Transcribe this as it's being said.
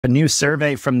A new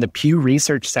survey from the Pew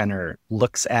Research Center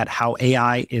looks at how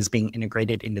AI is being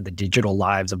integrated into the digital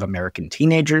lives of American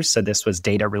teenagers. So this was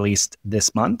data released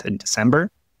this month in December.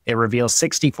 It reveals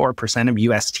 64% of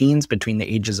US teens between the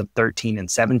ages of 13 and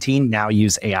 17 now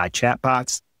use AI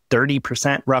chatbots.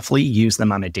 30% roughly use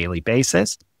them on a daily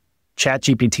basis.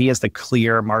 ChatGPT is the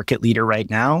clear market leader right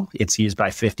now. It's used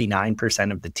by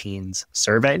 59% of the teens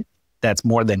surveyed. That's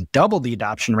more than double the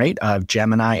adoption rate of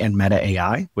Gemini and Meta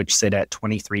AI, which sit at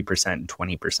 23% and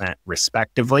 20%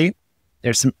 respectively.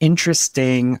 There's some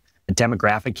interesting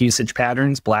demographic usage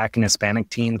patterns. Black and Hispanic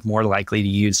teens more likely to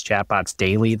use chatbots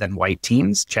daily than white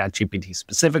teens. ChatGPT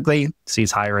specifically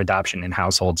sees higher adoption in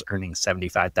households earning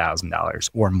 $75,000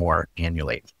 or more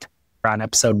annually. On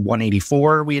episode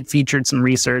 184, we had featured some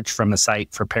research from a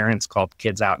site for parents called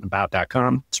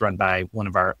kidsoutandabout.com. It's run by one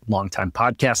of our longtime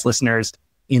podcast listeners.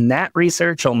 In that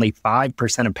research, only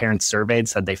 5% of parents surveyed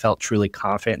said they felt truly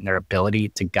confident in their ability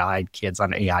to guide kids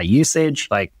on AI usage.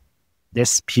 Like,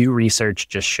 this Pew research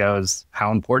just shows how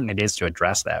important it is to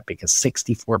address that, because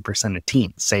 64% of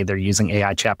teens say they're using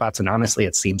AI chatbots. And honestly,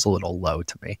 it seems a little low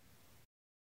to me.